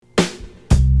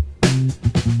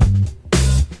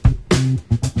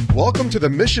Welcome to the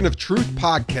Mission of Truth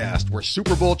podcast, where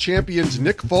Super Bowl champions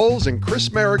Nick Foles and Chris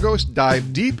Maragos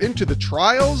dive deep into the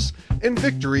trials and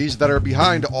victories that are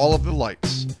behind all of the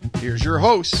lights. Here's your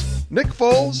hosts, Nick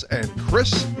Foles and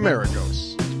Chris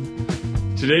Maragos.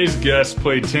 Today's guest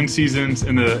played 10 seasons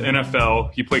in the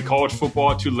NFL. He played college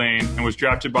football at Tulane and was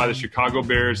drafted by the Chicago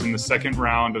Bears in the second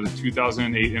round of the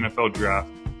 2008 NFL Draft.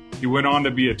 He went on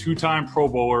to be a two-time Pro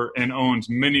Bowler and owns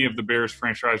many of the Bears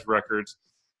franchise records.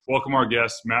 Welcome our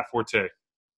guest, Matt Forte.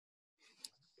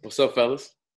 What's up, fellas?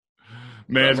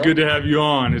 Man, it's good to have you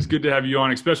on. It's good to have you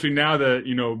on, especially now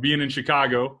that, being in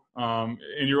Chicago,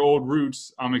 in your old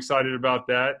roots. I'm excited about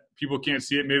that. People can't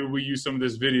see it. Maybe we use some of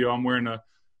this video. I'm wearing a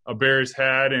Bears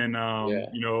hat and,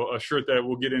 a shirt that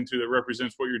we'll get into that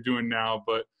represents what you're doing now.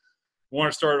 But I want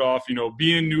to start off,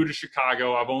 being new to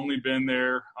Chicago. I've only been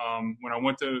there. When I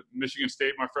went to Michigan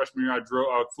State my freshman year,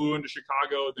 I flew into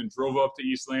Chicago, then drove up to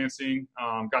East Lansing,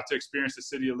 got to experience the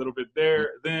city a little bit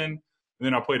there. Then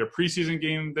I played a preseason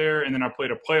game there, and then I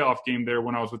played a playoff game there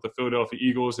when I was with the Philadelphia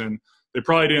Eagles. And they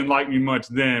probably didn't like me much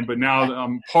then, but now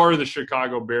I'm part of the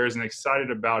Chicago Bears and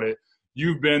excited about it.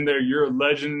 You've been there. You're a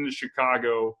legend in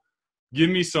Chicago. Give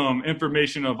me some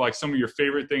information of some of your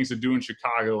favorite things to do in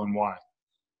Chicago and why.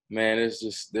 Man,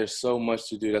 there's so much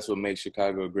to do. That's what makes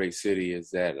Chicago a great city, is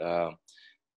that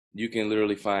you can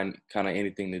literally find kind of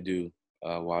anything to do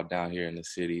while down here in the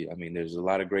city. I mean, there's a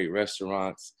lot of great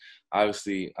restaurants.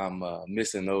 Obviously, I'm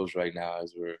missing those right now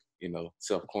as we're,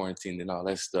 self-quarantined and all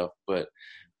that stuff. But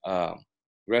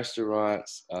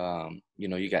restaurants,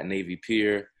 you got Navy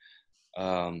Pier,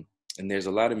 and there's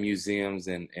a lot of museums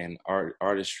and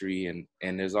artistry,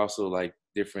 and there's also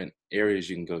different areas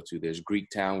you can go to. There's Greek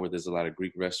Town, where there's a lot of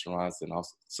Greek restaurants, and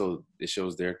also so it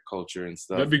shows their culture and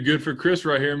stuff. That'd be good for Chris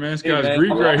right here, man. This guy's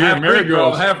Greek right here.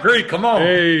 Maragos. Half Greek, come on.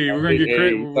 Hey, we're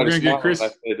gonna get Chris. I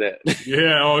said that.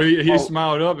 Yeah. He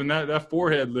smiled up, and that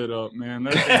forehead lit up, man.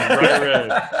 That's bright red.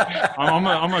 I'm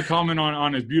gonna comment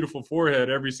on his beautiful forehead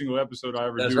every single episode I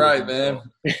ever do. That's right, man.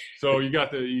 So you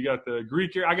got the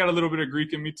Greek here. I got a little bit of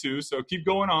Greek in me too. So keep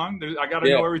going on. I got to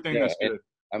know everything that's good.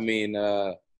 I mean,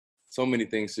 so many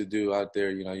things to do out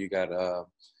there. You got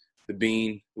the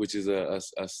Bean, which is a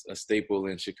staple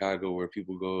in Chicago where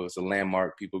people go. It's a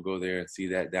landmark. People go there and see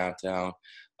that downtown.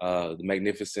 The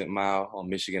Magnificent Mile on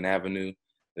Michigan Avenue.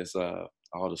 There's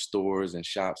all the stores and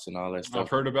shops and all that stuff. I've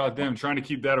heard about them. Trying to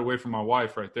keep that away from my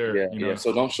wife right there. Yeah.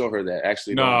 So don't show her that.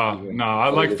 Actually, no. I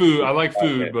like food. I like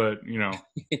food, but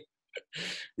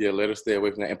Yeah, let her stay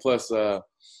away from that. And plus,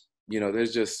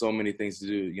 there's just so many things to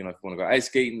do. If you want to go ice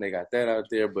skating, they got that out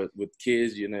there. But with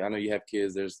kids, I know you have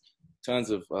kids. There's tons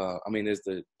of. There's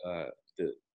the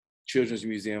Children's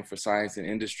Museum for Science and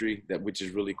Industry, which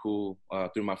is really cool.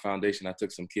 Through my foundation, I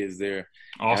took some kids there.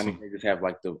 Awesome. They just have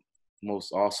the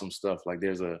most awesome stuff.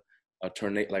 There's a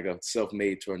tornado, a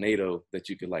self-made tornado that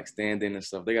you could stand in and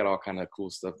stuff. They got all kind of cool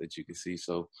stuff that you can see.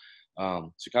 So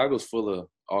Chicago's full of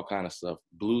all kind of stuff: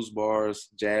 blues bars,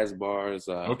 jazz bars.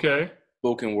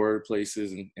 Spoken word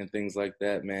places and things like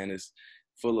that, man. It's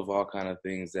full of all kind of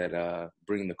things that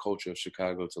bring the culture of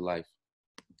Chicago to life.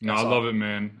 I love it,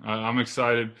 man. I'm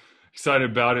excited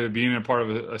about it, being a part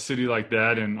of a city like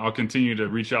that. And I'll continue to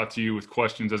reach out to you with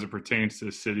questions as it pertains to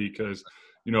the city because,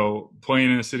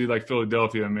 playing in a city like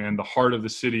Philadelphia, man, the heart of the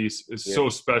city is so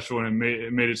special, and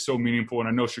it made it so meaningful. And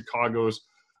I know Chicago's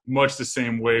much the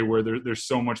same way, where there's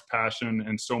so much passion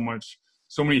and so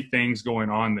many things going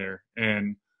on there.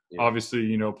 And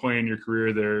obviously, playing your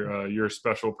career there, you're a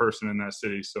special person in that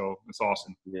city. So it's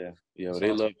awesome. Yeah.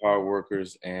 They love hard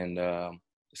workers, and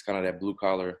it's kind of that blue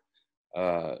collar,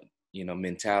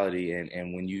 mentality.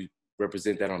 And when you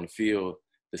represent that on the field,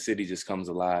 the city just comes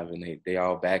alive, and they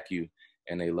all back you,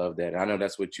 and they love that. I know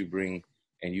that's what you bring,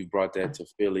 and you brought that to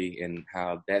Philly, and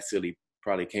how that city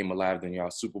probably came alive in y'all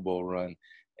Super Bowl run.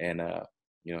 And,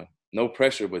 no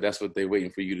pressure, but that's what they're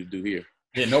waiting for you to do here.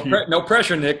 Yeah, no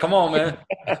pressure, Nick. Come on, man.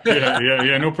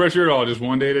 Yeah. No pressure at all. Just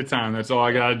one day at a time. That's all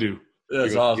I got to do.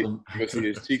 That's awesome. You're going to see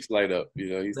his cheeks light up.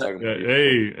 He's talking about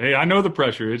Hey, I know the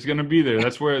pressure. It's going to be there.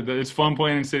 That's where it's fun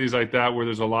playing in cities like that, where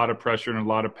there's a lot of pressure and a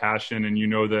lot of passion. And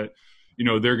that,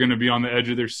 they're going to be on the edge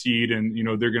of their seat, and,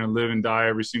 they're going to live and die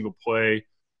every single play.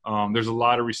 There's a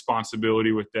lot of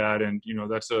responsibility with that. And,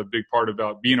 that's a big part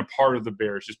about being a part of the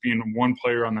Bears, just being one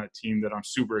player on that team that I'm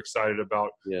super excited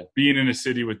about. Yeah. Being in a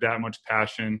city with that much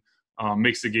passion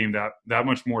makes the game that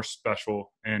much more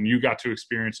special. And you got to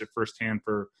experience it firsthand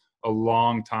for a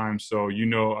long time. So,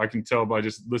 I can tell by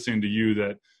just listening to you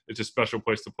that it's a special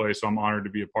place to play. So I'm honored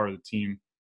to be a part of the team.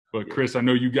 But Chris, I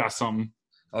know you got something.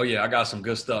 Oh, yeah, I got some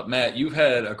good stuff. Matt, you've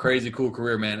had a crazy cool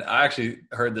career, man. I actually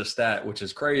heard this stat, which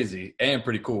is crazy and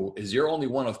pretty cool, is you're only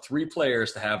one of 3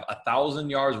 players to have 1,000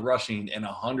 yards rushing in a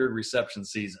 100 reception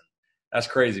season. That's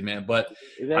crazy, man. But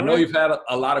Is that I know right? you've had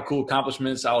a lot of cool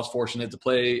accomplishments. I was fortunate to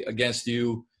play against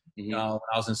you Mm-hmm. when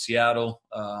I was in Seattle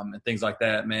and things like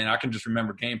that, man. I can just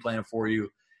remember game playing for you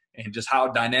and just how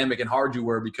dynamic and hard you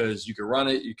were because you could run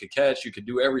it, you could catch, you could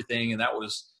do everything, and that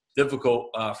was difficult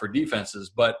for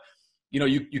defenses. But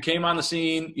you came on the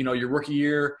scene, your rookie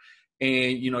year,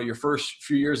 and your first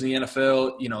few years in the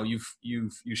NFL.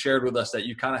 You shared with us that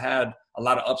you kind of had a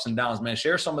lot of ups and downs. Man,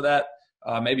 share some of that,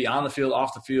 maybe on the field,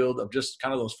 off the field, of just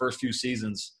kind of those first few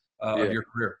seasons of your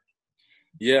career.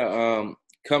 Yeah,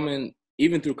 coming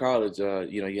even through college,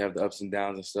 you have the ups and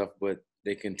downs and stuff, but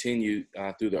they continued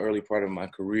through the early part of my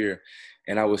career,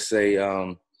 and I would say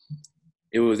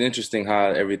it was interesting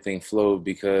how everything flowed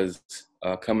because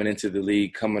coming into the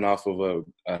league, coming off of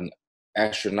an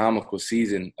astronomical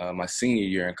season my senior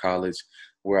year in college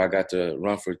where I got to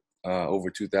run for over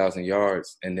 2,000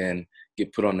 yards and then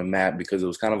get put on the map because it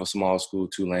was kind of a small school,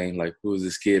 Tulane. Like, who is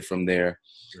this kid from there?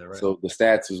 Right? So the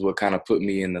stats is what kind of put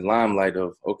me in the limelight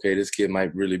of, okay, this kid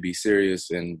might really be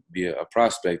serious and be a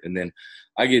prospect. And then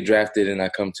I get drafted and I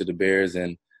come to the Bears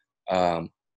and I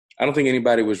don't think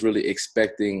anybody was really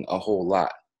expecting a whole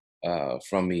lot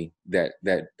from me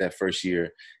that first year.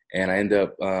 And I end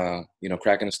up,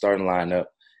 cracking the starting lineup.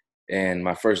 And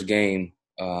my first game,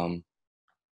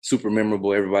 super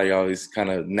memorable. Everybody always kind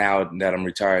of, now that I'm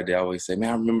retired, they always say, man,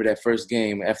 I remember that first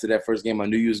game. After that first game, I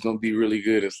knew you was going to be really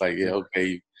good. It's like, yeah,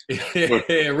 okay.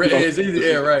 It's easy.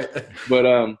 Yeah, right. But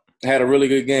I had a really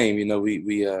good game.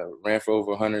 We ran for over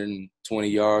 120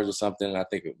 yards or something. I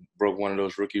think it broke one of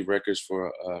those rookie records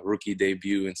for a rookie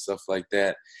debut and stuff like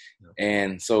that. Yeah.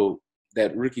 And so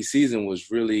that rookie season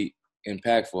was really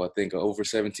impactful. I think over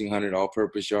 1,700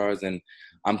 all-purpose yards. And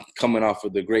I'm coming off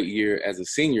of the great year as a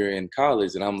senior in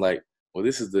college. And I'm like, well,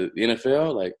 this is the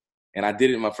NFL? Like, and I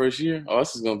did it my first year? Oh,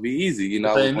 this is going to be easy.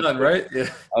 Right? Yeah.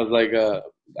 I was like,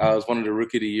 I was one of the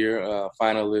Rookie of the Year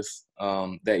finalists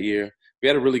that year. We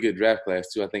had a really good draft class,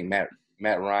 too. I think Matt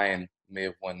Ryan may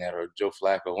have won that, or Joe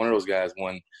Flacco. One of those guys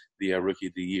won the Rookie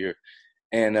of the Year.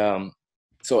 And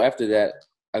so after that,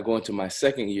 I go into my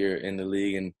second year in the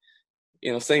league. And,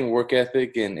 same work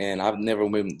ethic. And I've never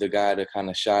been the guy to kind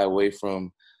of shy away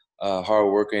from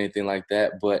hard work or anything like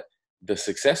that. But the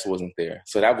success wasn't there.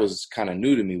 So that was kind of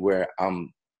new to me, where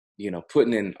I'm,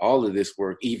 putting in all of this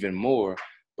work even more,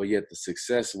 but yet the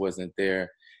success wasn't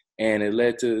there. And it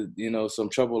led to, some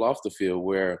trouble off the field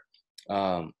where,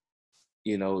 I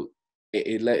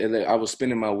was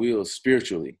spinning my wheels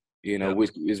spiritually,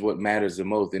 which is what matters the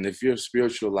most. And if your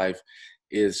spiritual life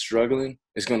is struggling,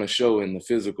 it's going to show in the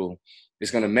physical. It's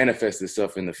going to manifest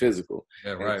itself in the physical.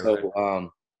 Yeah, right. And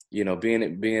so,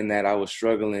 being that I was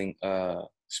struggling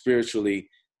spiritually,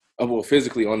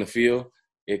 physically on the field,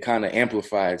 it kind of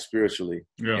amplified spiritually.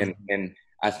 Yeah. And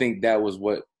I think that was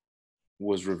what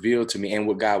was revealed to me, and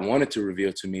what God wanted to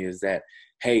reveal to me is that,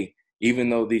 hey, even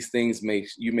though these things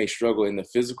you may struggle in the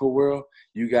physical world,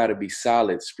 you got to be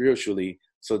solid spiritually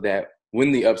so that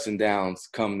when the ups and downs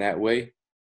come that way,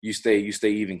 you stay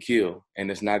even keel. And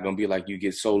it's not going to be like you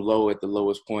get so low at the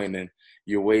lowest point and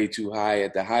you're way too high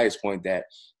at the highest point that,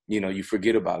 you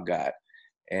forget about God.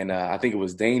 And I think it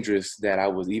was dangerous that I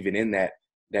was even in that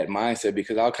mindset,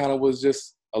 because I kind of was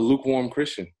just a lukewarm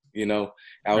Christian.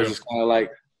 I was just kind of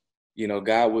like,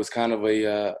 God was kind of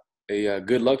a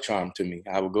good luck charm to me.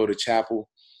 I would go to chapel,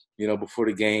 before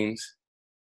the games.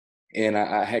 And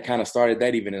I had kind of started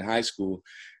that even in high school,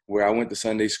 where I went to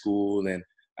Sunday school and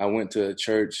I went to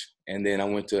church, and then I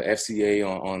went to FCA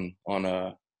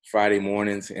on Friday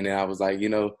mornings. And then I was like,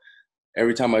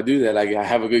 every time I do that, I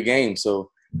have a good game.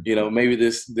 So, maybe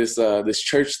this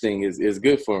church thing is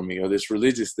good for me, or this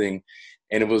religious thing.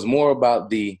 And it was more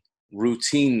about the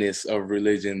routineness of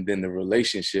religion than the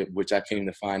relationship, which I came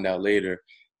to find out later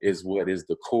is what is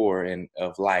the core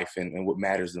of life and what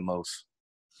matters the most.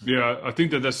 Yeah, I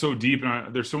think that's so deep.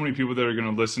 And there's so many people that are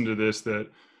going to listen to this that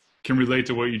can relate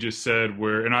to what you just said,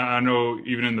 and I know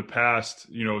even in the past,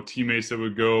 teammates that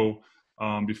would go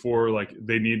before, like,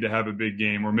 they need to have a big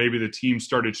game, or maybe the team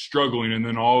started struggling. And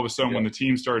then all of a sudden, when the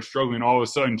team starts struggling, all of a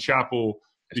sudden chapel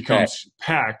becomes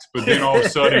packed. But then all of a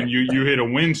sudden you hit a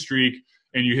win streak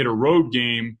and you hit a road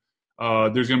game.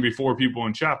 There's going to be 4 people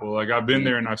in chapel. Like, I've been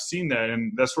there and I've seen that.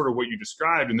 And that's sort of what you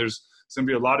described. And there's going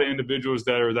to be a lot of individuals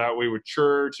that are that way with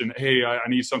church. And, hey, I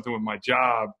need something with my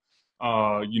job. So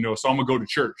I'm gonna go to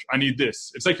church. I need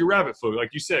this. It's like your rabbit foot, like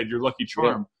you said, your lucky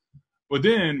charm. Yeah. But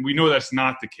then we know that's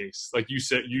not the case. Like you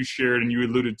said, you shared and you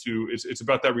alluded to, it's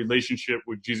about that relationship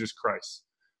with Jesus Christ.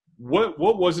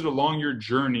 what was it along your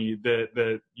journey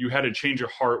that you had to change your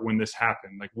heart when this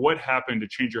happened? Like, what happened to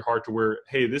change your heart to where,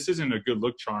 hey, this isn't a good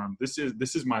look charm. This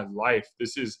is my life.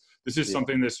 This is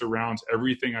something that surrounds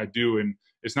everything I do, and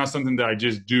it's not something that I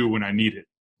just do when I need it.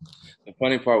 The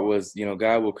funny part was,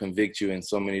 God will convict you in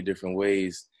so many different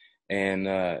ways,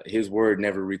 and his word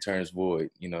never returns void,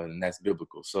 and that's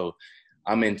biblical. So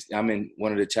I'm in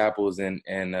one of the chapels, and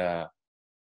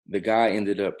the guy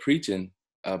ended up preaching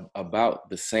about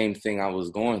the same thing I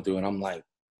was going through. And I'm like,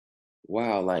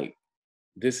 wow, like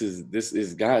this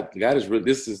is God. God is really,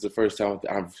 this is the first time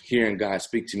I'm hearing God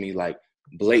speak to me like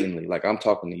blatantly, like I'm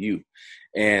talking to you.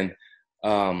 And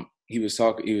he was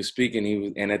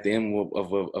speaking, and at the end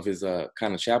of his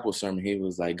kind of chapel sermon, he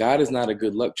was like, God is not a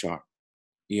good luck charm.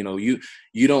 You're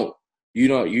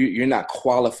not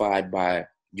qualified by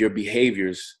your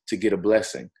behaviors to get a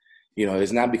blessing.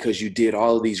 It's not because you did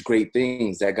all of these great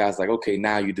things that God's like, okay,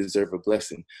 now you deserve a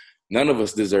blessing. None of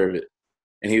us deserve it.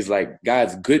 And he's like,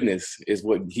 God's goodness is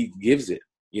what he gives it.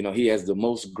 He has the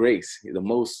most grace, the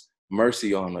most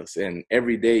mercy on us. And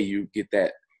every day you get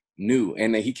that new.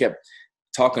 And then he kept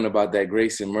talking about that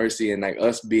grace and mercy and like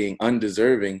us being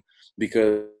undeserving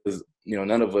because,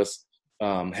 none of us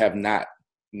have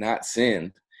not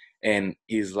sinned. And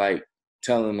he's like,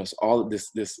 telling us all of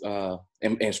this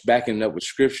and backing it up with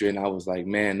scripture. And I was like,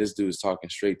 man, this dude is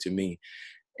talking straight to me.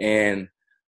 And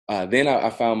then I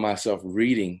found myself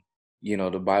reading,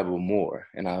 the Bible more.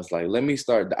 And I was like, let me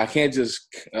start. I can't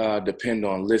just depend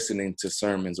on listening to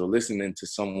sermons or listening to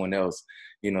someone else,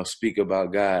 speak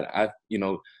about God.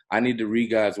 I need to read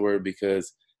God's word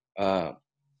because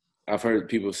I've heard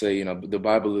people say, the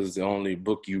Bible is the only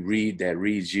book you read that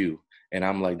reads you. And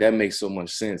I'm like, that makes so much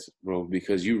sense, bro,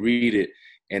 because you read it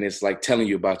and it's like telling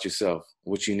you about yourself,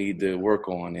 what you need to work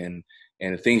on and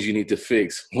the things you need to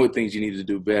fix, what things you need to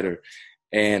do better.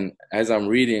 And as I'm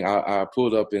reading, I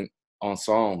pulled up on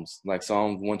Psalms, like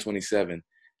Psalm 127, and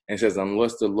it says,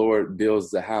 unless the Lord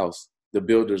builds the house, the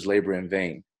builders labor in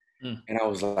vain. And I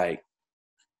was like,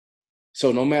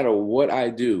 so no matter what I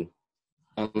do,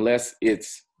 unless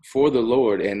it's for the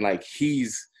Lord and like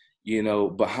he's,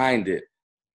 behind it,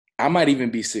 I might even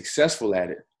be successful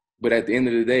at it, but at the end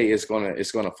of the day, it's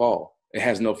gonna fall. It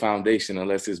has no foundation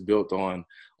unless it's built on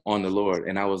the Lord.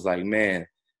 And I was like, man,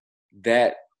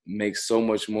 that makes so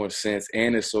much more sense,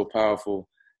 and it's so powerful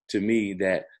to me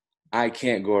that I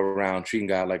can't go around treating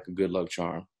God like a good luck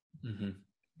charm. Mm-hmm.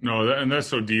 No, and that's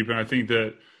so deep. And I think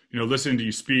that listening to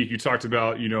you speak, you talked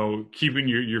about keeping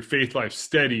your faith life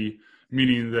steady,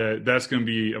 meaning that that's going to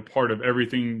be a part of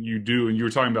everything you do. And you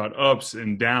were talking about ups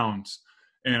and downs.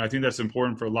 And I think that's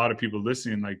important for a lot of people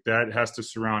listening. Like that has to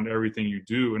surround everything you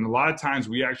do. And a lot of times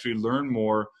we actually learn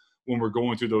more when we're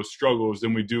going through those struggles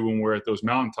than we do when we're at those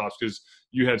mountaintops, because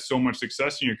you had so much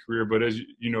success in your career. But as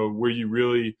where you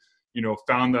really,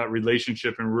 found that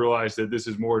relationship and realized that this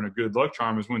is more than a good luck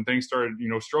charm is when things started,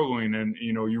 struggling. And,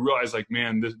 you realize like,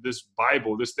 man, this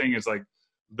Bible, this thing is like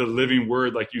the living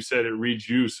word. Like you said, it reads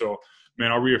you. So,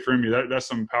 man, I'll reaffirm you. That's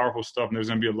some powerful stuff. And there's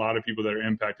going to be a lot of people that are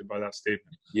impacted by that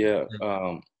statement. Yeah.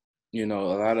 A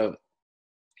lot of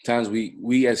times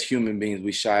we as human beings,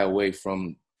 we shy away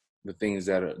from the things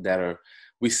that are,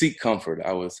 we seek comfort,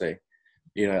 I would say,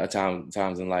 at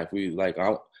times in life. We like,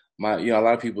 a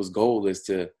lot of people's goal is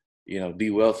to, be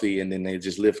wealthy and then they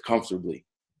just live comfortably.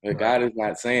 But right. God is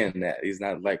not saying that. He's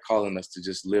not like calling us to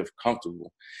just live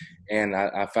comfortable. And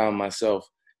I found myself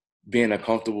being a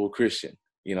comfortable Christian,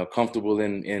 comfortable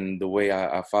in the way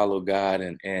I follow God.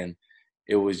 And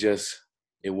it was just,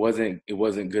 it wasn't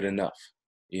good enough.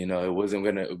 It wasn't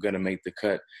gonna make the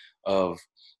cut of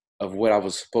what I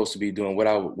was supposed to be doing,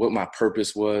 what my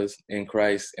purpose was in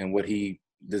Christ and what he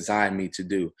designed me to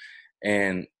do.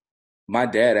 And my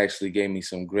dad actually gave me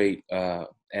some great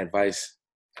advice,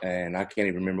 and I can't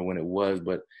even remember when it was,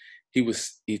 but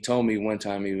he told me one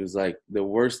time, he was like, the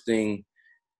worst thing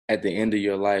at the end of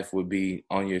your life would be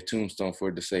on your tombstone for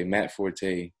it to say, Matt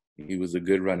Forte, he was a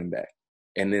good running back.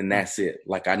 And then that's it.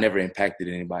 Like I never impacted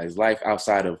anybody's life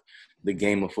outside of the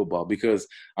game of football, because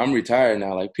I'm retired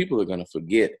now. Like people are going to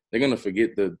forget. They're going to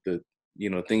forget the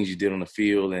things you did on the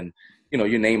field, and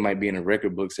your name might be in the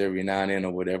record books every now and then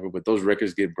or whatever, but those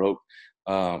records get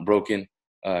broken.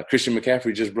 Christian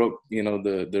McCaffrey just broke,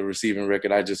 the receiving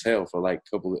record I just held for I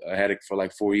had it for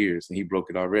like 4 years, and he broke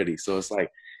it already. So it's like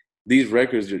these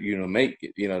records, make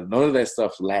it, none of that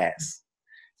stuff lasts.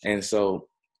 And so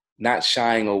not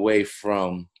shying away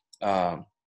from the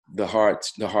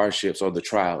hardships or the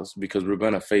trials, because we're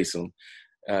going to face them.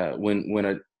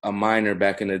 When a miner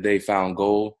back in the day found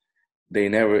gold,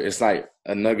 it's like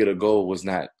a nugget of gold was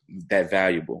not that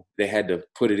valuable. They had to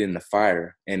put it in the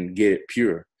fire and get it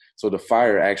pure So the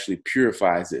fire actually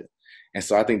purifies it. And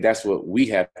so I think that's what we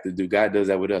have to do. God does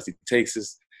that with us. He takes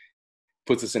us,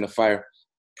 puts us in the fire,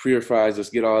 purifies us,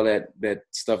 get all that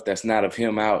stuff that's not of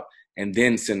him out, and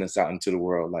then send us out into the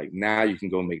world. Like, now you can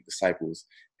go make disciples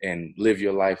and live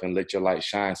your life and let your light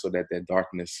shine so that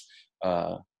darkness,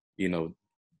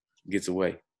 gets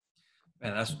away.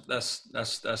 Man,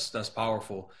 that's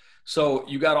powerful. So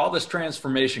you got all this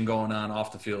transformation going on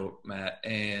off the field, Matt,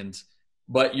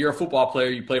 but you're a football player.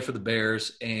 You play for the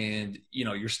Bears, and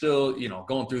you're still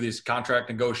going through these contract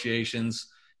negotiations.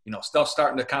 Stuff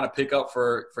starting to kind of pick up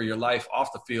for your life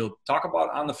off the field. Talk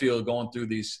about on the field, going through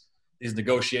these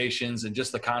negotiations and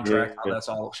just the contract, how that's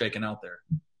all shaking out there.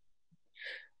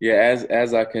 Yeah,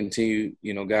 as I continue,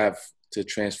 God to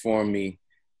transform me,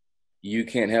 you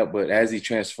can't help but as he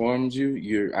transforms you,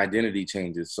 your identity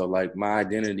changes. So like my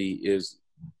identity is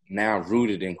now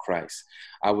rooted in Christ.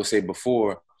 I would say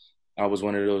before I was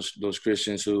one of those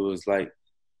Christians who was like,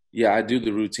 yeah, I do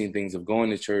the routine things of going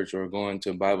to church or going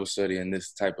to Bible study and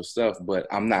this type of stuff, but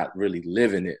I'm not really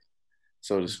living it,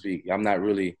 so to speak. I'm not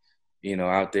really,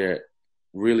 out there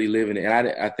really living it. And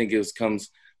I think it comes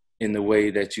in the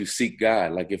way that you seek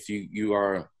God. Like if you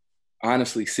are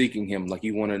honestly seeking him, like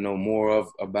you want to know more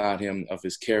about him, of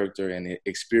his character, and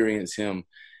experience him,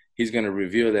 he's going to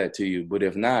reveal that to you. But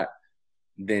if not,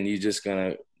 then you're just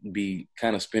going to be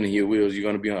kind of spinning your wheels. You're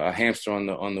going to be a hamster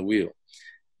on the wheel.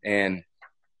 And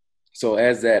so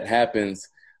as that happens,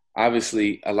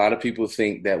 obviously a lot of people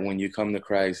think that when you come to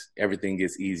Christ, everything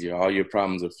gets easier. All your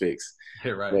problems are fixed.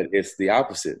 Yeah, right. But it's the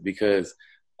opposite, because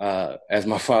as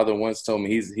my father once told me,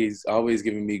 he's always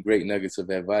giving me great nuggets of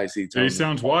advice. He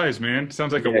sounds wise, man.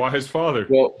 Sounds like a wise father.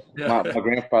 Well, my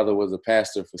grandfather was a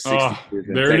pastor for 60 years.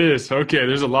 There it is. Okay,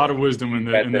 there's a lot of wisdom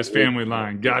in this family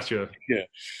line. Gotcha. Yeah.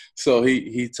 So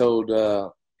he told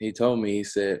me, he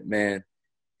said, man,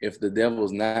 if the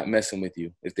devil's not messing with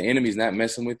you, if the enemy's not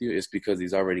messing with you, it's because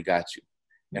he's already got you.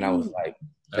 And I was like,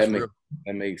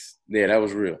 that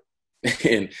was real.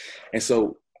 and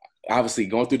so obviously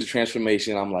going through the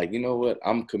transformation, I'm like, you know what?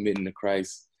 I'm committing to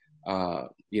Christ,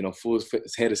 full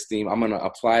head of steam. I'm going to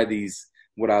apply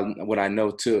what I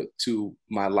know to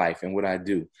my life and what I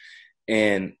do.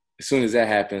 And as soon as that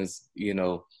happens,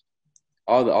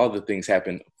 all the things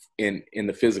happen in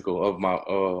the physical of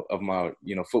my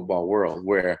football world,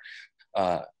 where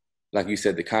like you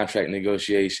said, the contract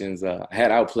negotiations, I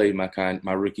had outplayed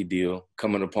my rookie deal,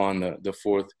 coming upon the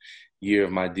fourth year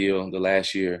of my deal, the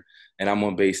last year, and I'm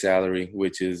on base salary,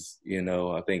 which is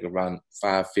I think around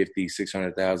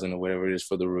 $550,000-$600,000 or whatever it is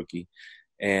for the rookie,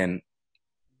 and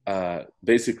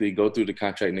basically go through the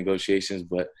contract negotiations,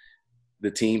 but the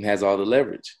team has all the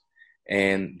leverage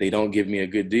and they don't give me a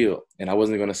good deal, and I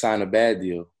wasn't going to sign a bad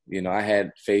deal. I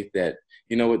had faith that,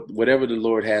 whatever the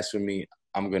Lord has for me,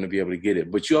 I'm going to be able to get it.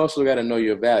 But you also got to know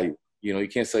your value. You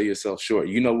can't sell yourself short.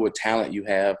 You know what talent you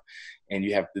have, and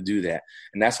you have to do that.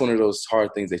 And that's one of those hard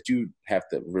things that you have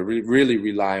to really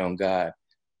rely on God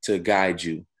to guide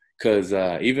you. Because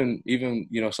even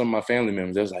some of my family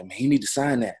members, they was like, man, you need to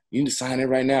sign that. You need to sign it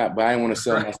right now. But I didn't want to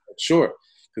sell myself short.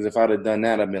 Because if I'd have done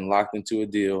that, I've been locked into a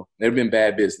deal. It'd been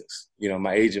bad business.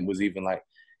 My agent was even like,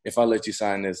 if I let you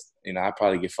sign this, I'd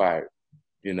probably get fired,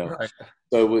 Right.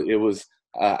 So it was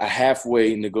a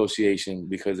halfway negotiation,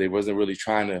 because they wasn't really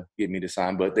trying to get me to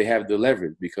sign, but they have the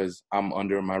leverage because I'm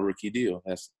under my rookie deal.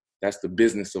 That's the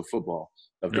business of football,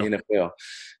 of the NFL.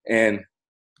 And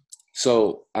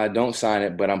so I don't sign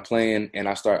it, but I'm playing, and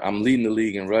I'm leading the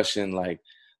league in rushing, like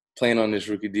playing on this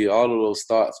rookie deal, all of those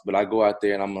thoughts. But I go out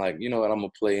there and I'm like, you know what, I'm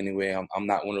going to play anyway. I'm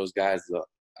not one of those guys that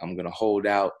I'm going to hold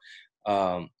out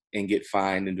and get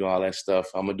fined and do all that stuff.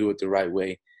 I'm going to do it the right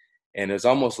way. And it's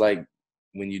almost like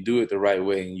when you do it the right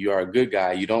way and you are a good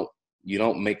guy, you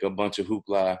don't make a bunch of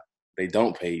hoopla. They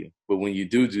don't pay you. But when you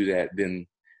do that, then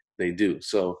they do.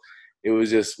 So it was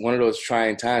just one of those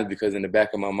trying times, because in the back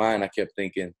of my mind, I kept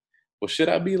thinking, well, should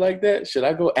I be like that? Should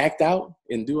I go act out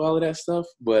and do all of that stuff?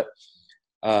 But,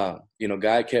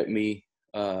 God kept me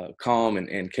calm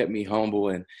and kept me humble.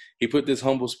 And he put this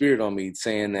humble spirit on me,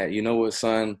 saying that, you know what,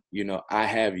 son, I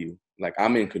have you. Like,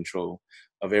 I'm in control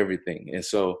of everything. And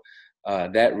so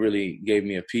that really gave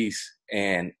me a peace.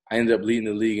 And I ended up leading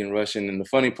the league in rushing. And the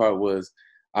funny part was,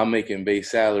 I'm making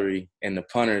base salary, and the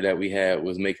punter that we had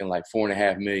was making like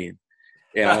 $4.5 million.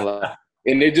 And I'm like,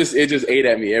 and it just ate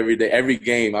at me every day, every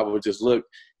game. I would just look,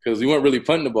 because we weren't really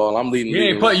punting the ball. I'm leading. He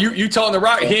ain't punting. You telling the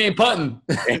rock, he ain't punting.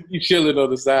 And he chilling on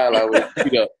the side. I would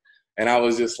beat up, and I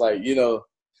was just like,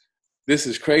 this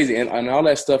is crazy. And all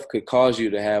that stuff could cause you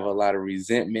to have a lot of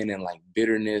resentment and like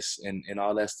bitterness and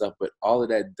all that stuff. But all of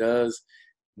that does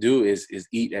is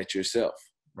eat at yourself.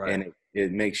 Right. And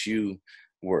it makes you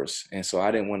worse. And so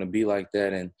I didn't want to be like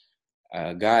that. And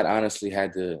God honestly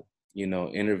had to,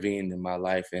 intervene in my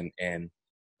life and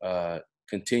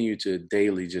continue to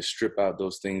daily just strip out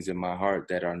those things in my heart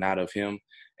that are not of him.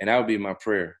 And that would be my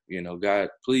prayer. God,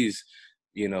 please,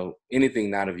 anything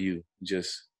not of you,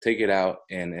 just take it out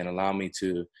and allow me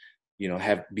to,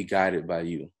 be guided by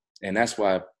you. And that's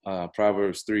why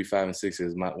Proverbs 3, 5, and 6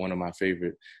 is one of my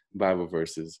favorite Bible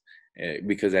verses,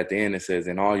 because at the end it says,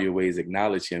 in all your ways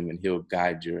acknowledge him and he'll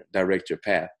direct your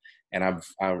path. And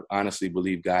I honestly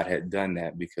believe God had done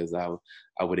that because I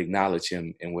would acknowledge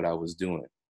him in what I was doing.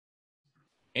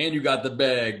 And you got the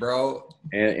bag, bro.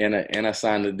 And I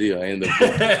signed the deal. And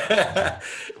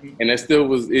there still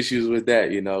was issues with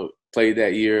that, played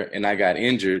that year and I got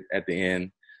injured at the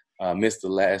end, missed the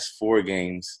last 4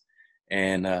 games.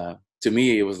 And to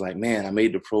me, it was like, man, I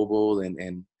made the Pro Bowl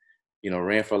and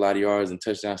ran for a lot of yards and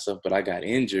touchdown stuff, but I got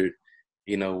injured.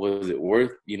 Was it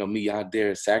worth, me out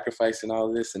there sacrificing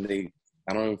all this? And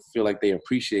I don't even feel like they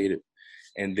appreciate it.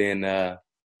 And then I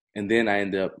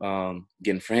ended up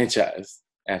getting franchised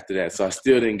after that. So I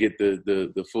still didn't get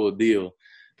the full deal,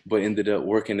 but ended up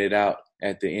working it out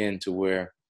at the end to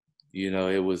where,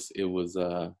 it was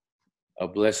a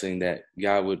blessing that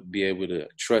God would be able to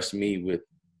trust me with,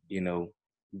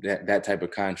 that type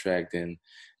of contract and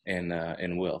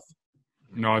wealth.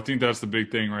 No, I think that's the big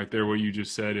thing right there. What you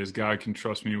just said is God can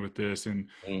trust me with this and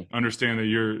understand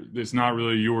that it's not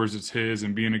really yours, it's his,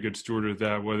 and being a good steward of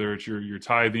that, whether it's your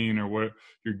tithing or what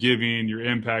you're giving, you're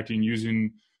impacting,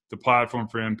 using the platform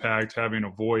for impact, having a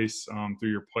voice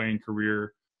through your playing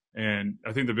career. And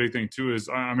I think the big thing too is,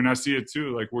 I see it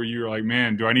too, like where you're like,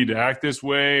 man, do I need to act this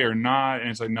way or not? And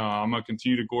it's like, no, I'm going to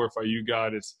continue to glorify you,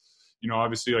 God. It's,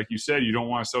 obviously, like you said, you don't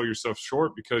want to sell yourself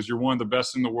short because you're one of the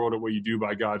best in the world at what you do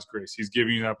by God's grace. He's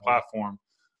giving you that platform.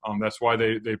 That's why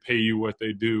they pay you what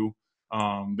they do.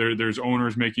 There's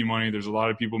owners making money. There's a lot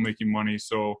of people making money.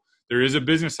 So there is a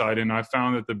business side. And I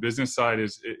found that the business side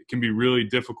it can be really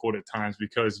difficult at times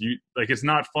because it's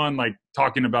not fun, like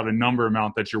talking about a number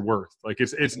amount that you're worth. Like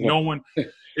it's no one,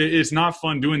 it's not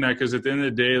fun doing that. Cause at the end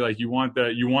of the day, like you want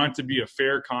it to be a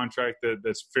fair contract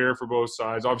that's fair for both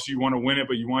sides. Obviously you want to win it,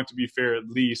 but you want it to be fair at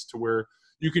least to where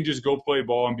you can just go play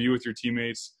ball and be with your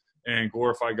teammates and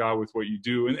glorify God with what you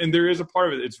do. And there is a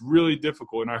part of it. It's really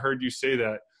difficult. And I heard you say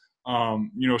that,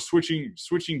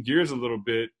 switching gears a little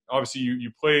bit. Obviously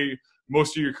you play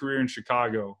most of your career in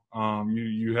Chicago.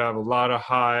 You have a lot of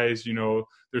highs,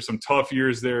 there's some tough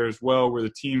years there as well where the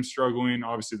team's struggling.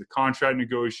 Obviously the contract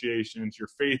negotiations, your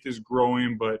faith is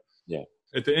growing, but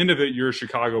at the end of it, you're a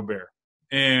Chicago Bear.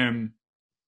 And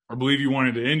I believe you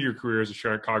wanted to end your career as a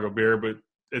Chicago Bear, but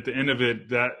at the end of it,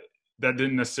 that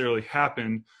didn't necessarily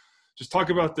happen. Just talk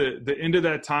about the end of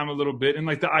that time a little bit and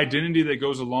like the identity that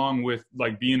goes along with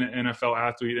like being an NFL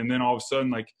athlete. And then all of a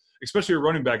sudden, like, especially a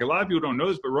running back, a lot of people don't know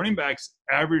this, but running backs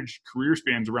average career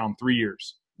spans around 3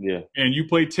 years. Yeah. And you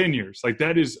played 10 years. Like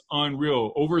that is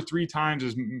unreal. Over 3 times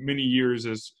as many years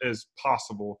as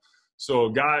possible. So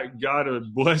God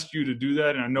blessed you to do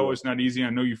that. And I know it's not easy. I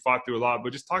know you fought through a lot,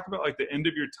 but just talk about like the end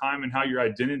of your time and how your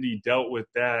identity dealt with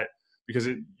that. Because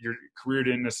your career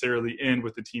didn't necessarily end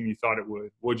with the team you thought it would.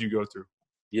 What'd you go through?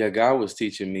 Yeah, God was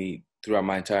teaching me throughout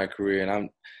my entire career,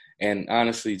 and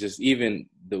honestly, just even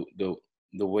the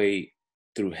way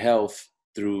through health,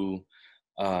 through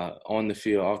on the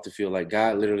field, off the field, like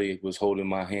God literally was holding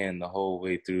my hand the whole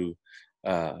way through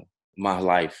my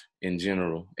life in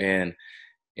general, and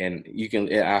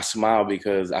I smile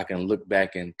because I can look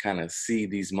back and kind of see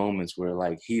these moments where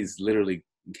like He's literally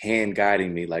hand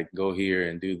guiding me, like go here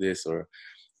and do this, or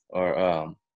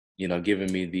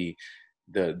giving me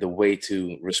the way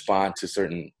to respond to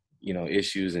certain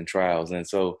issues and trials. And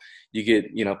so you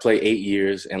get play 8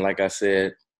 years, and like I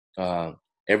said,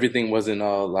 everything wasn't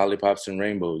all lollipops and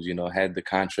rainbows. Had the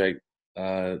contract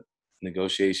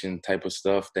negotiation type of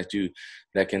stuff that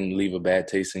can leave a bad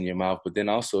taste in your mouth, but then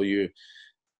also I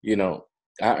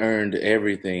earned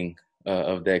everything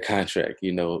of that contract.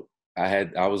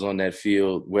 I was on that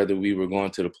field whether we were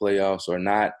going to the playoffs or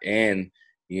not, and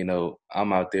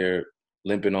I'm out there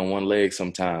limping on one leg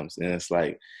sometimes, and it's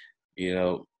like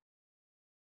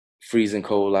freezing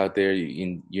cold out there.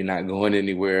 You're not going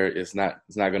anywhere. It's not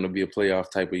going to be a playoff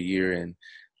type of year, and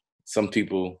some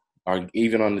people are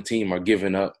even on the team are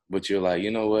giving up. But you're like,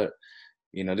 you know what?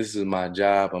 This is my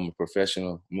job. I'm a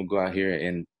professional. I'm gonna go out here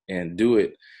and do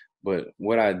it. But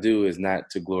what I do is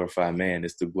not to glorify man,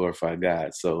 it's to glorify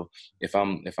God. So if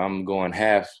I'm going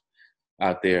half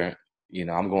out there,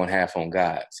 I'm going half on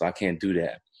God. So I can't do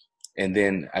that. And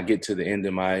then I get to the end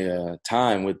of my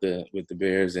time with the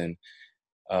Bears, and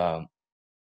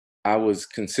I was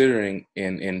considering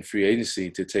in free agency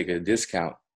to take a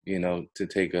discount, to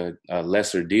take a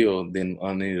lesser deal than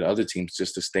on any of the other teams,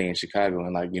 just to stay in Chicago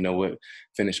and, like, you know what,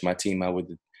 finish my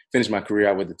career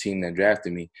out with the team that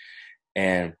drafted me.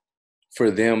 And for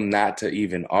them not to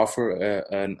even offer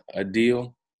a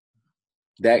deal,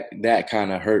 that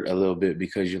kind of hurt a little bit,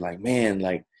 because you're like, man,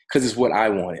 like, because it's what I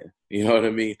wanted, you know what I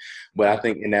mean? But I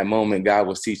think in that moment, God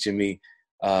was teaching me,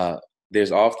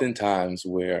 there's often times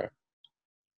where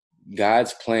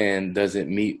God's plan doesn't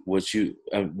meet what you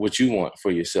want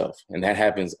for yourself. And that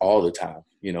happens all the time.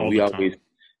 We always,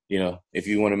 if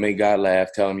you want to make God laugh,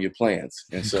 tell him your plans.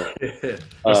 And so that's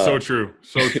so true.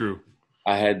 So true.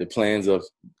 I had the plans of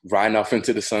riding off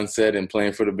into the sunset and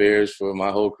playing for the Bears for my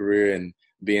whole career and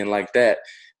being like that.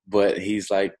 But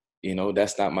he's like,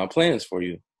 that's not my plans for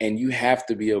you. And you have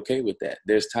to be okay with that.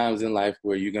 There's times in life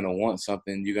where you're going to want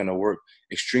something, you're going to work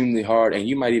extremely hard, and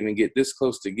you might even get this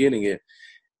close to getting it.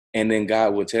 And then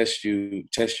God will test your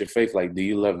faith. Like, do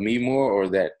you love me more, or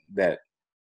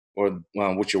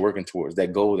what you're working towards,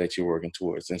 that goal that you're working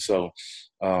towards? And so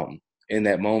in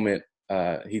that moment,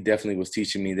 he definitely was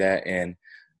teaching me that. And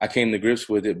I came to grips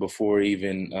with it before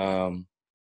even,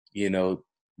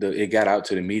 it got out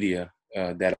to the media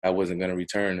that I wasn't going to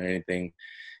return or anything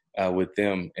with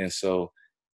them. And so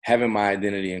having my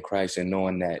identity in Christ and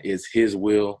knowing that it's his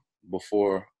will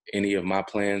before any of my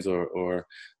plans or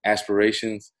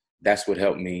aspirations, that's what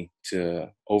helped me to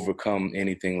overcome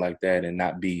anything like that and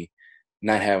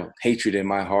not have hatred in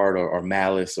my heart or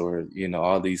malice or,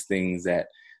 all these things that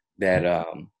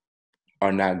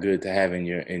are not good to have in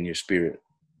your spirit.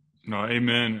 No,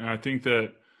 amen. And I think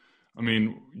that,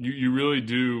 you really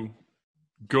do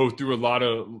go through a lot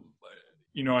of,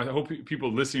 I hope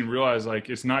people listening realize, like,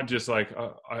 it's not just like,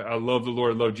 I love the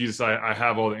Lord, love Jesus, I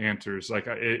have all the answers. Like,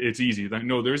 it's easy. Like,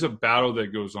 no, there's a battle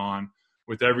that goes on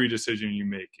with every decision you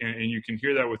make. And you can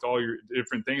hear that with all your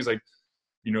different things. Like,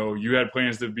 you had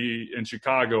plans to be in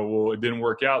Chicago. Well, it didn't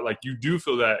work out. Like, you do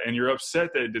feel that, and you're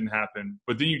upset that it didn't happen.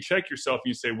 But then you check yourself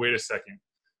and you say, wait a second,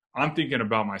 I'm thinking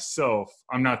about myself.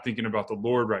 I'm not thinking about the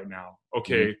Lord right now.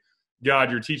 Okay,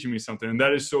 God, you're teaching me something. And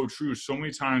that is so true. So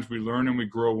many times we learn and we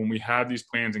grow when we have these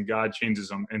plans and God changes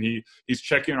them. And he's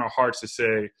checking our hearts to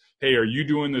say, hey, are you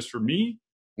doing this for me?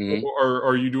 Or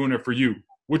are you doing it for you?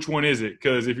 Which one is it?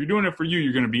 Because if you're doing it for you,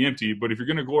 you're going to be empty. But if you're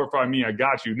going to glorify me, I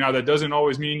got you. Now, that doesn't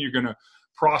always mean you're going to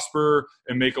prosper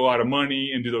and make a lot of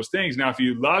money and do those things. Now, if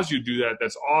he allows you to do that,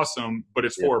 that's awesome, but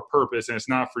it's for a purpose, and it's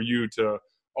not for you to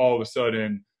all of a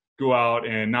sudden go out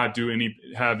and not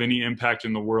have any impact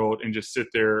in the world and just sit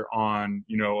there on,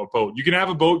 a boat. You can have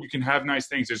a boat, you can have nice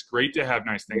things. It's great to have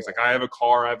nice things. Like, I have a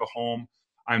car, I have a home.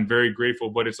 I'm very grateful,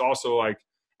 but it's also like,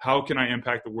 how can I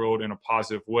impact the world in a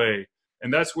positive way?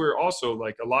 And that's where also,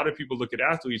 like, a lot of people look at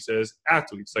athletes as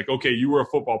athletes. Like, okay, you were a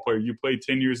football player. You played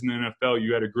 10 years in the NFL.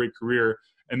 You had a great career,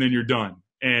 and then you're done.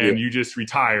 And you just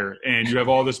retire, and you have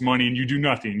all this money, and you do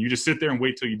nothing. You just sit there and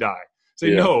wait till you die.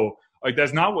 Say, no, like,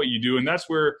 that's not what you do. And that's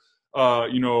where, I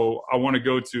want to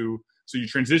go to. So you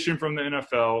transition from the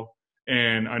NFL,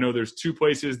 and I know there's two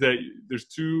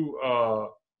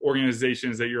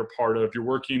organizations that you're a part of. You're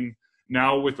working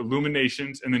now with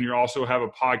Illuminations, and then you also have a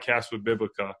podcast with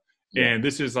Biblica. And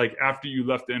this is like after you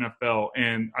left the NFL.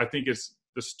 And I think it's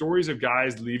the stories of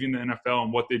guys leaving the NFL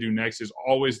and what they do next is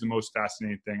always the most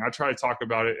fascinating thing. I try to talk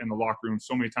about it in the locker room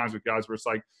so many times with guys where it's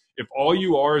like, if all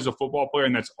you are is a football player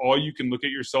and that's all you can look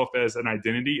at yourself as an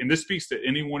identity, and this speaks to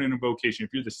anyone in a vocation, if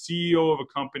you're the CEO of a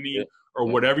company or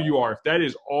whatever you are, if that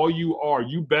is all you are,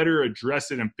 you better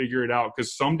address it and figure it out,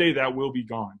 because someday that will be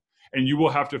gone and you will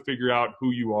have to figure out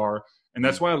who you are. And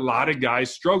that's why a lot of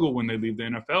guys struggle when they leave the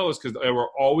NFL, is because they were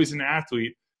always an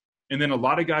athlete. And then a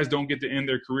lot of guys don't get to end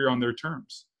their career on their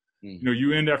terms.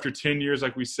 You end after 10 years,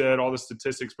 like we said, all the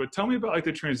statistics. But tell me about, like,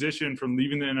 the transition from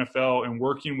leaving the NFL and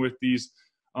working with these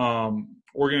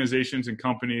organizations and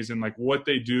companies, and like what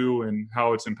they do and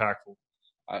how it's impactful.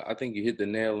 I think you hit the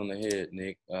nail on the head,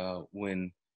 Nick.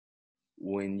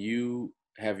 When you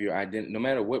have your identity, no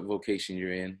matter what vocation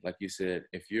you're in, like you said,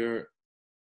 if your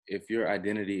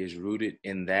identity is rooted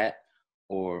in that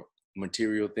or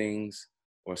material things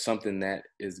or something that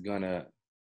is gonna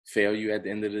fail you at the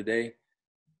end of the day,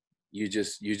 you're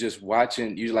just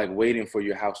watching, you're like waiting for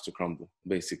your house to crumble,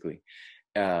 basically.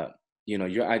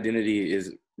 Your identity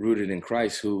is rooted in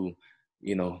Christ, who,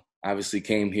 obviously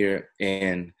came here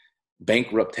and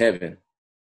bankrupt heaven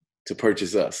to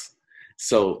purchase us.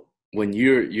 So when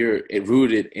you're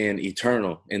rooted in the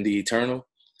eternal,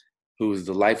 who is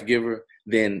the life giver,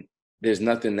 then there's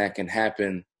nothing that can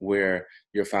happen where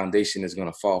your foundation is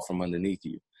going to fall from underneath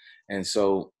you. And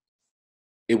so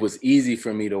it was easy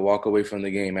for me to walk away from the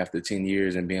game after 10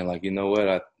 years and being like, you know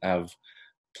what, I've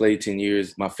played 10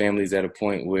 years. My family's at a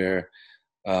point where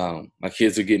my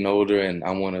kids are getting older and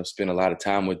I want to spend a lot of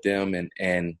time with them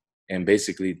and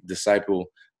basically disciple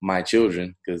my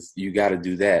children, because you got to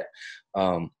do that.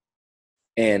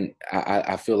 And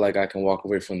I feel like I can walk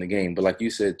away from the game. But like you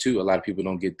said, too, a lot of people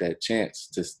don't get that chance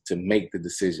to make the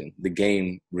decision. The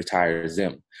game retires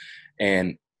them.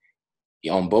 And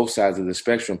on both sides of the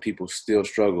spectrum, people still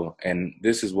struggle. And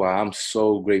this is why I'm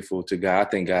so grateful to God. I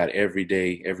thank God every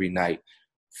day, every night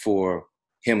for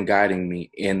him guiding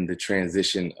me in the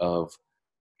transitioning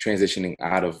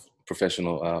out of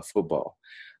professional football.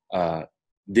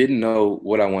 Didn't know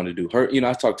what I wanted to do.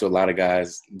 I talked to a lot of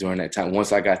guys during that time.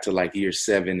 Once I got to like year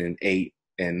 7 and 8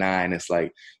 and 9, it's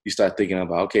like you start thinking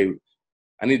about, okay,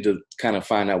 I need to kind of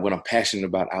find out what I'm passionate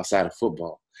about outside of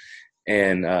football.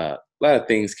 And a lot of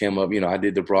things came up. I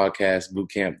did the broadcast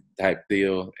boot camp type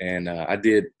deal, and I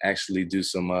did actually do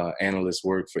some analyst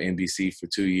work for NBC for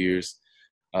 2 years,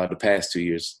 the past 2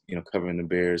 years, covering the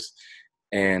Bears,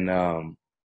 and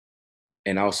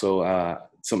also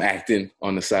some acting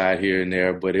on the side here and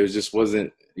there. But it just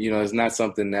wasn't, it's not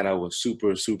something that I was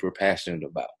super, super passionate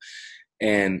about.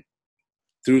 And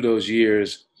through those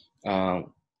years, God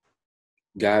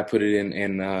put it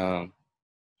in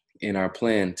our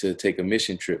plan to take a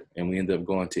mission trip, and we ended up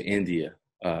going to India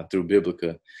through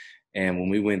Biblica. And when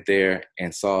we went there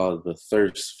and saw the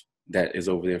thirst that is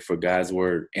over there for God's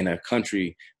word in a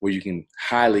country where you can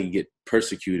highly get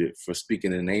persecuted for speaking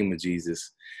the name of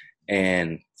Jesus,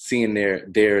 and seeing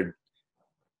their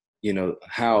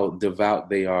how devout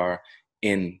they are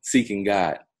in seeking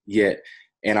God yet.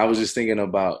 And I was just thinking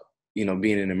about,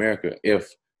 being in America,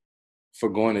 for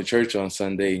going to church on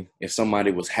Sunday, if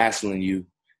somebody was hassling you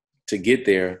to get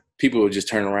there, people would just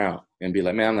turn around and be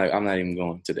like, man, I'm not even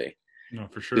going today. No,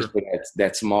 for sure. Just for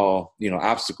that small,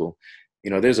 obstacle.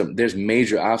 There's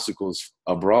major obstacles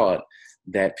abroad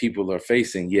that people are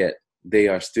facing, yet they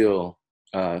are still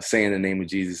saying the name of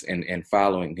Jesus and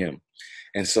following him.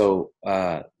 And so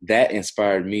that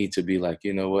inspired me to be like,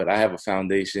 you know what, I have a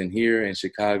foundation here in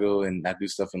Chicago, and I do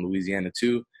stuff in Louisiana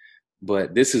too,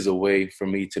 but this is a way for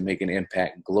me to make an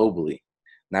impact globally,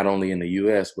 not only in the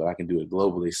US, but I can do it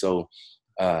globally. So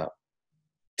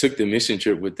took the mission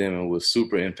trip with them and was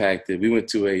super impacted. We went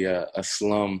to a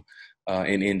slum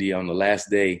in India on the last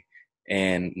day,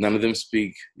 and none of them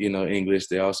speak, English.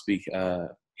 They all speak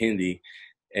Hindi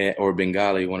or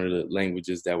Bengali, one of the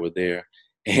languages that were there.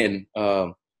 And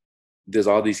there's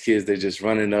all these kids, they're just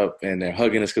running up and they're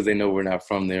hugging us because they know we're not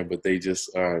from there, but they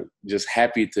just are just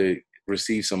happy to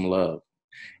receive some love.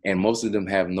 And most of them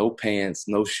have no pants,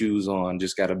 no shoes on,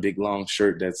 just got a big long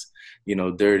shirt that's,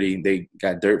 dirty. They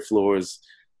got dirt floors,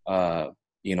 no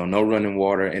running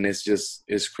water. And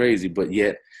it's crazy. But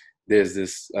yet there's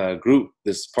this group,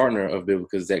 this partner of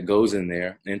Biblica's that goes in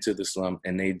there into the slum,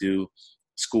 and they do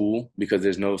school, because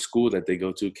there's no school that they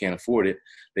go to, can't afford it.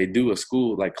 They do a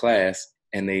school like class,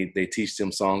 and they teach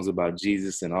them songs about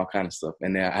Jesus and all kind of stuff.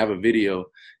 And I have a video,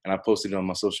 and I posted it on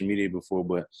my social media before,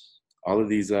 but all of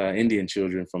these Indian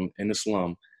children from in the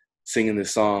slum singing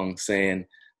this song saying,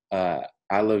 I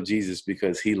love Jesus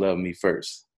because he loved me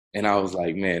first. And I was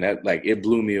like, man, that it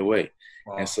blew me away.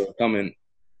 Wow. And so coming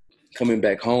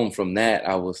back home from that,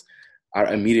 I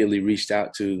immediately reached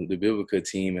out to the Biblica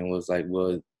team and was like,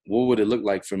 well, what would it look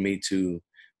like for me to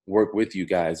work with you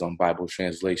guys on Bible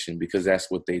translation? Because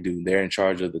that's what they do. They're in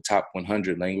charge of the top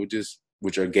 100 languages,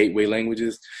 which are gateway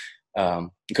languages,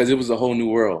 because it was a whole new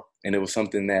world, and it was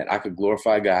something that I could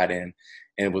glorify God in,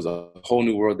 and it was a whole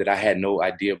new world that I had no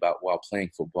idea about while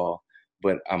playing football.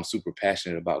 But I'm super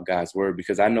passionate about God's word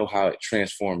because I know how it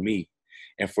transformed me.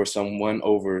 And for someone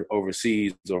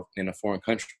overseas or in a foreign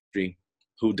country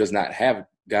who does not have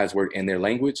God's word in their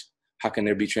language, how can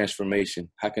there be transformation?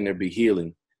 How can there be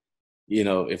healing,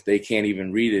 if they can't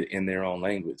even read it in their own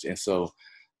language? And so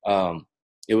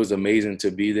it was amazing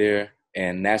to be there.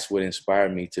 And that's what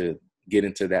inspired me to get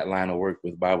into that line of work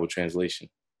with Bible translation.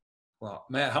 Well,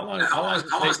 Matt, how long does it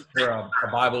take for a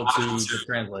Bible to get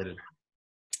translated?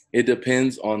 It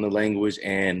depends on the language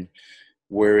and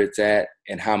where it's at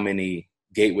and how many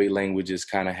gateway languages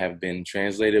kind of have been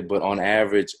translated. But on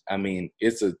average, I mean,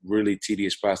 it's a really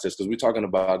tedious process because we're talking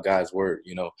about God's word.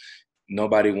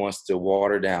 Nobody wants to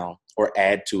water down or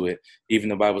add to it. Even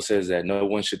the Bible says that no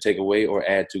one should take away or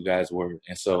add to God's word.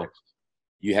 And so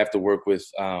you have to work with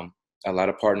a lot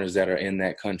of partners that are in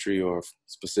that country or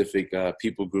specific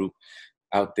people group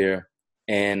out there.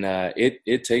 And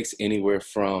it takes anywhere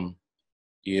from,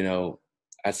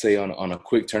 I'd say on a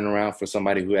quick turnaround for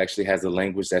somebody who actually has a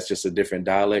language that's just a different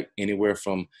dialect, anywhere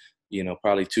from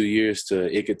probably 2 years to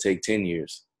it could take 10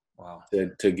 years. Wow.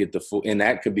 To get the full, and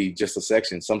that could be just a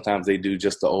section. Sometimes they do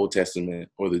just the Old Testament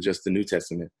or just the New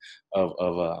Testament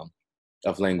of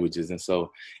languages. And so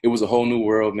it was a whole new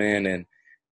world, man. And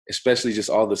especially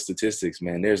just all the statistics,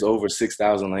 man. There's over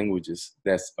 6,000 languages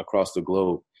that's across the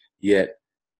globe. Yet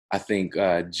I think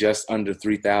just under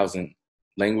 3,000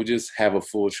 languages have a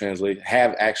full translation,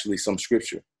 have actually some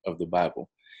scripture of the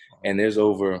Bible. And there's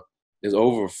over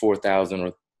 4,000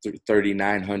 or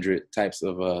 3,900 types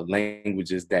of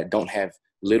languages that don't have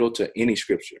little to any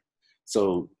scripture.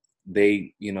 So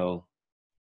they, you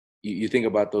think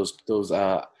about those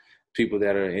people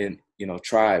that are in,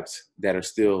 tribes that are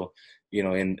still,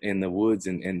 in the woods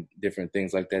and different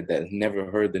things like that have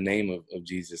never heard the name of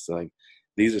Jesus. Like,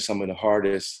 these are some of the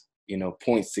hardest,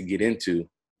 points to get into,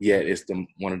 yet it's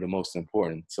one of the most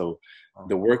important. So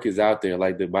the work is out there.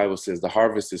 Like the Bible says, the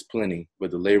harvest is plenty, but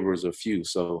the laborers are few.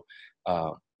 So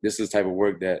this is the type of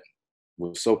work that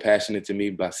was so passionate to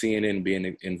me by seeing it and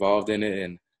being involved in it.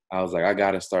 And I was like, I got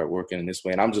to start working in this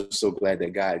way. And I'm just so glad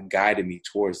that God guided me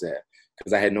towards that,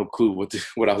 because I had no clue what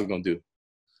I was going to do.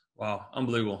 Wow.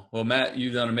 Unbelievable. Well, Matt,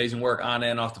 you've done amazing work on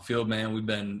and off the field, man. We've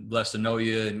been blessed to know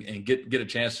you and get a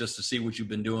chance just to see what you've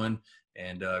been doing,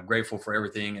 and grateful for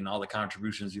everything and all the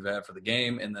contributions you've had for the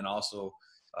game. And then also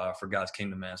for God's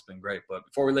kingdom, man. It's been great. But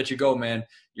before we let you go, man,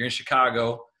 you're in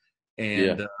Chicago.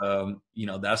 And,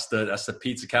 that's the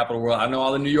pizza capital of the world. I know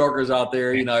all the New Yorkers out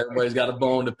there, everybody's got a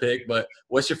bone to pick, but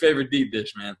what's your favorite deep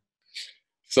dish, man?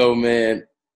 So, man,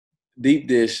 deep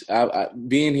dish,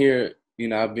 being here,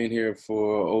 I've been here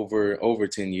for over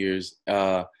 10 years.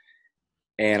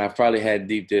 And I've probably had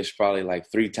deep dish probably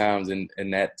like 3 times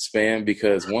in that span,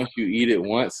 because once you eat it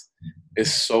once,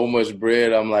 it's so much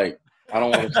bread. I'm like, I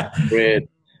don't want to eat bread.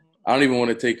 I don't even want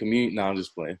to take communion. No, I'm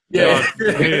just playing. Yeah.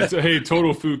 Hey,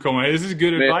 total food coma. This is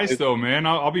good advice, though, man.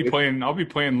 I'll be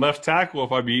playing left tackle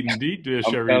if I be eating deep dish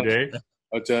every day.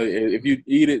 I'll tell you, if you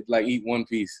eat it, like, eat one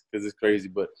piece, because it's crazy.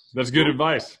 But that's good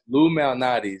advice. Lou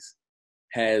Malnati's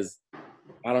has,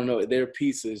 I don't know, their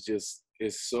pizza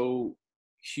is so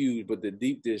huge, but the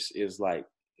deep dish is like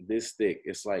this thick.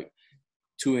 It's like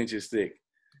 2 inches thick,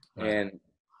 right.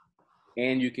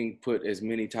 And you can put as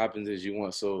many toppings as you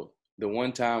want. So the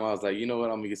one time I was like, you know what,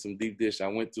 I'm gonna get some deep dish. I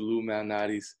went to Lou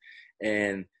Malnati's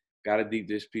and got a deep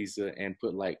dish pizza and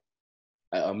put like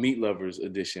a meat lovers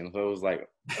edition. So it was like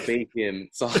bacon,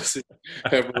 sausage,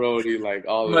 pepperoni, like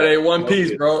all of that. But hey, one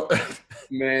piece, bro.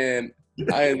 Man,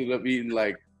 I ended up eating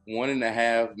like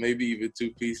 1.5, maybe even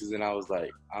 2 pieces, and I was like,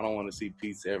 I don't want to see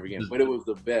pizza ever again. But it was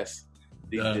the best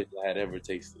deep dish I had ever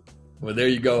tasted. Well, there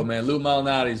you go, man. Lou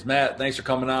Malnati's. Matt, thanks for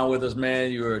coming on with us,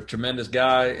 man. You're a tremendous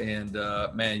guy, and,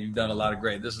 man, you've done a lot of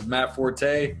great. This is Matt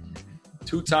Forte,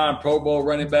 2-time Pro Bowl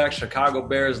running back, Chicago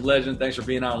Bears legend. Thanks for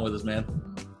being on with us, man.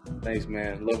 Thanks,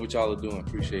 man. Love what y'all are doing.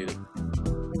 Appreciate it.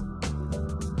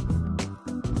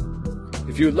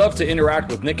 If you would love to interact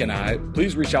with Nick and I,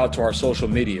 please reach out to our social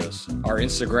medias. Our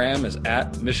Instagram is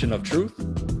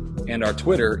 @MissionOfTruth, and our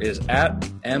Twitter is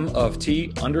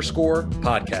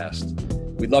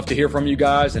 @MofT_podcast. We'd love to hear from you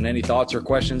guys and any thoughts or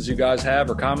questions you guys have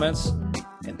or comments.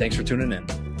 And thanks for tuning in.